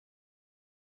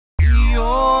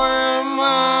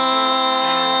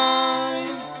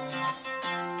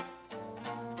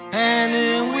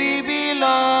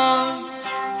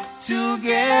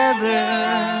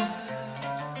together.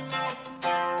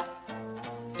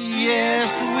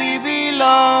 Yes, we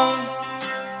belong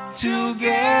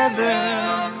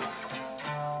together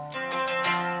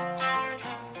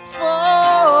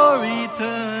for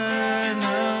eternity.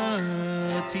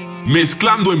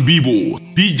 Mezclando en vivo,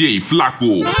 DJ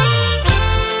Flaco.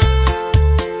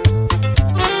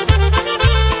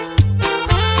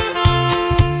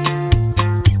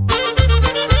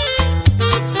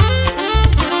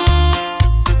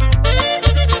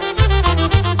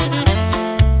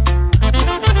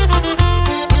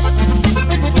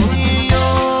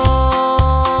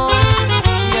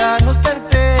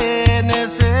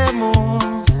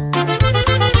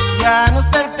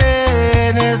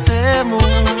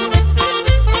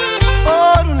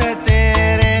 Por una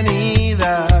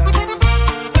eternidad.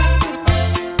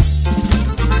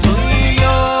 Tú y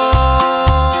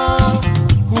yo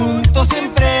juntos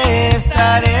siempre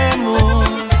estaremos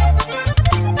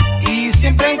y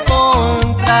siempre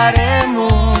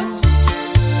encontraremos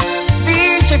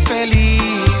dicha y felicidad.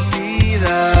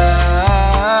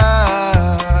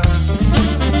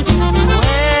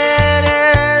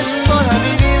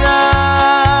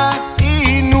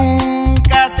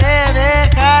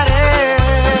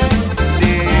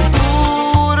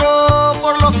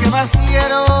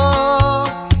 Quiero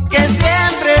que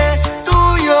siempre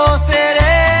tuyo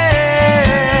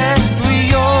seré. Tú y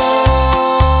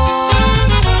yo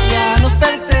ya nos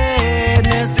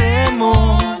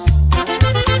pertenecemos,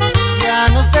 ya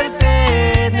nos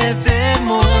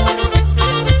pertenecemos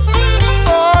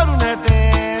por una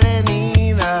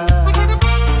eternidad.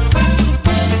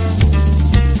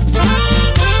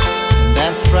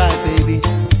 That's right, baby,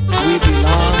 we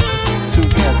belong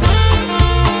together.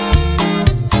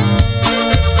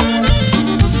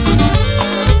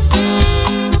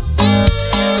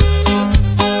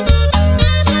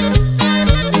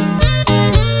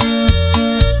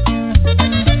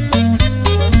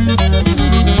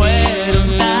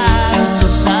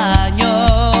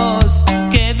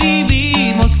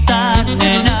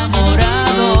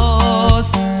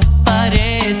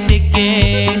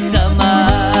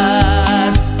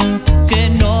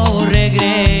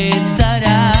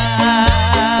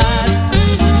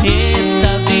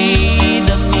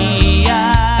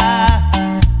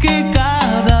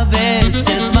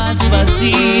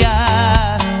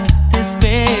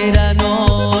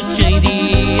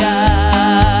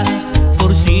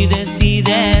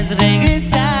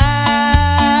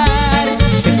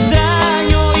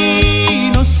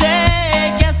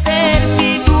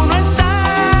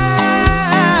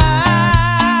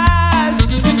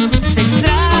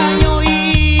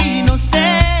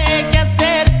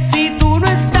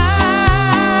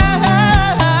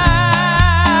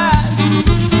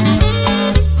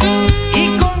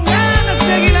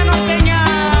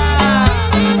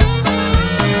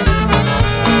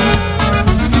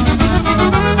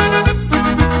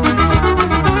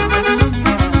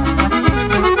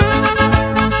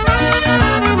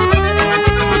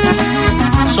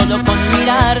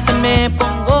 Me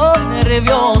pongo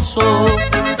nervioso, y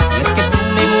es que tú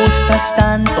me gustas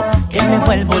tanto que me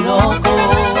vuelvo loco.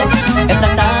 He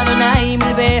tratado una y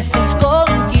mil veces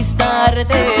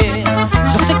conquistarte.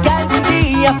 Yo sé que algún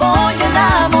día voy a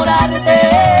enamorarte,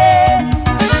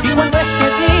 y cuando ese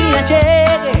día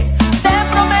llegue te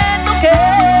prometo que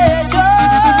yo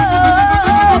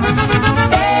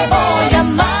te voy a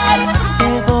amar, te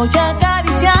voy a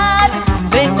acariciar,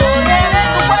 recorreré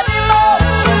tu cuerpo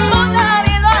como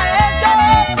nadie lo ha hecho.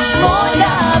 Voy a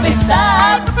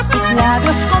besar tus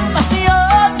labios con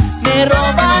pasión, me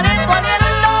robaré tu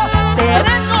aliento,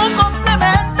 seré tu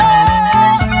complemento,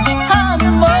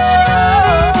 amor.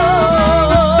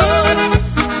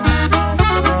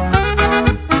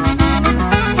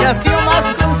 Y ha sido más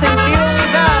consentido,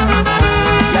 mija,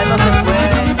 ya no se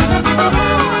puede.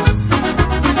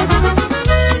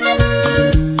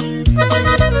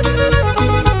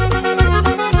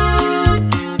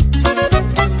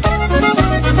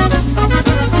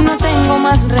 No tengo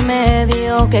más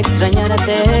remedio que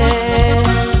extrañarte,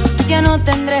 ya no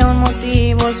tendré un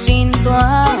motivo sin tu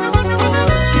amor.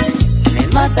 Me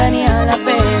mataría la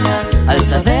pena al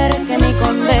saber que mi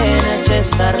condena es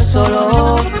estar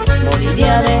solo,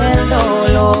 moriría del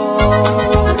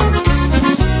dolor.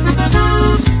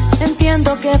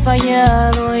 Entiendo que he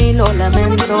fallado y lo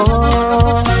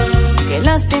lamento, que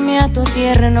lastimé a tu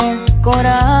tierno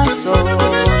corazón.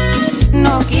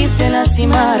 No quise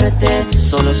lastimarte,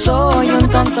 solo soy un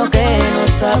tonto que no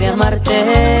sabe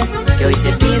amarte, que hoy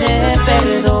te pide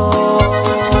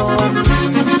perdón.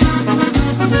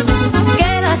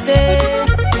 Quédate,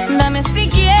 dame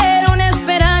siquiera una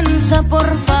esperanza, por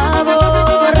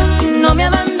favor, no me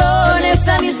abandones.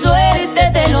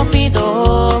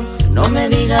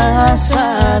 digas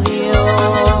adiós.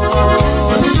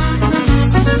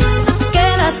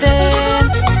 Quédate,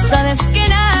 sabes que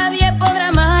nadie podrá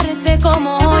amarte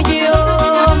como yo.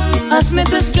 Hazme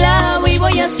tu esclavo y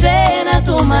voy a ser a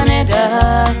tu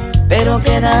manera, pero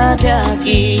quédate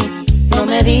aquí, no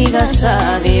me digas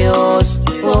adiós,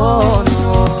 oh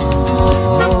no.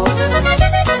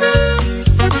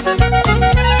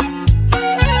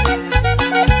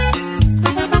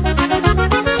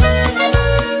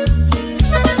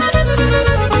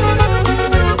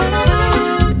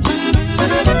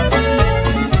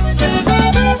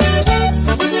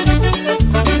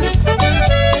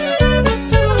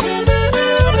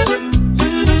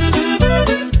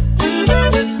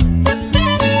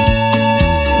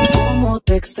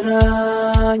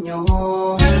 Extraño,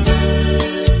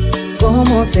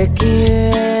 cómo te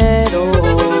quiero,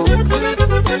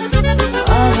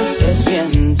 a veces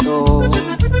siento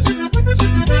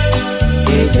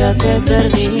que ya te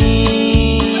perdí.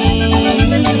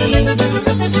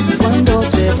 Cuando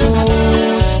te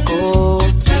busco,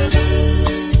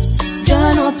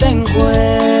 ya no te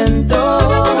encuentro,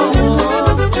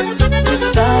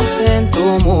 estás en tu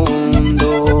mundo,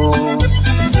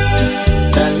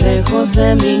 tan lejos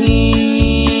de mí.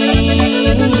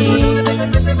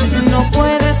 No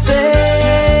puede ser,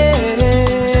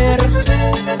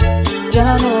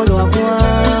 ya no lo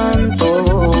aguanto,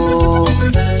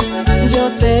 yo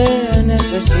te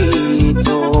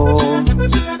necesito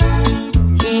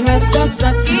y no estás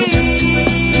aquí.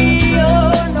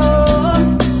 Oh, no,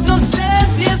 no sé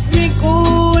si es mi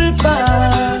culpa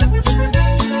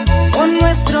o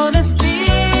nuestro destino.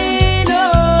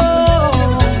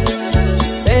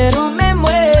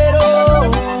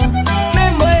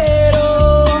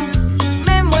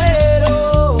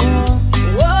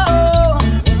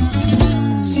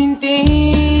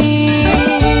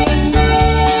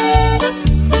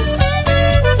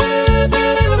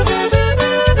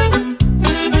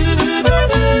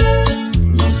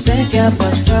 ¿Qué ha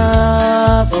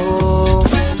pasado?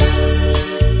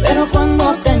 Pero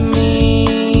cuando te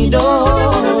miro,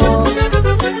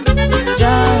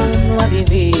 ya no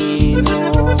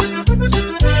adivino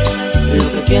lo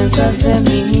que piensas de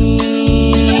mí.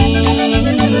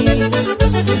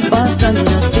 Pasan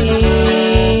los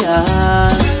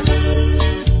días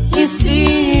y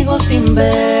sigo sin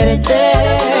verte,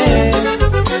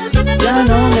 ya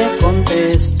no me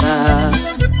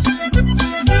contestas,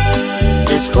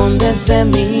 te escondes de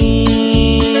mí.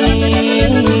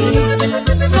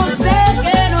 No sé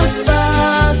qué nos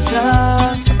pasa,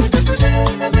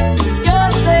 yo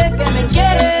sé que me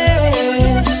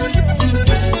quieres,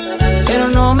 pero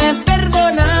no me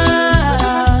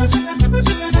perdonas,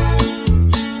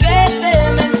 que te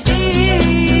mentí.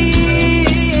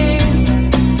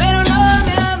 Pero no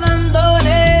me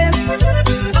abandones,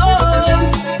 oh,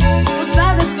 tú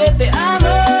sabes que te amo.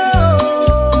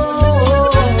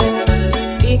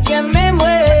 Que me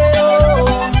muero,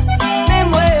 me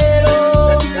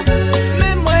muero,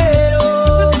 me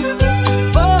muero,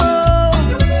 oh,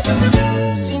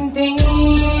 sin ti,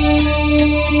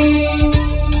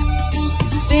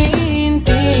 sin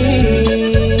ti,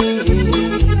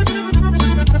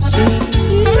 sin ti.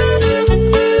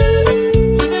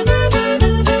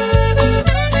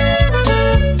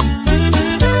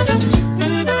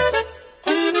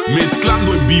 Mezclando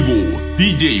en vivo,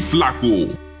 DJ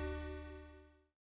Flaco.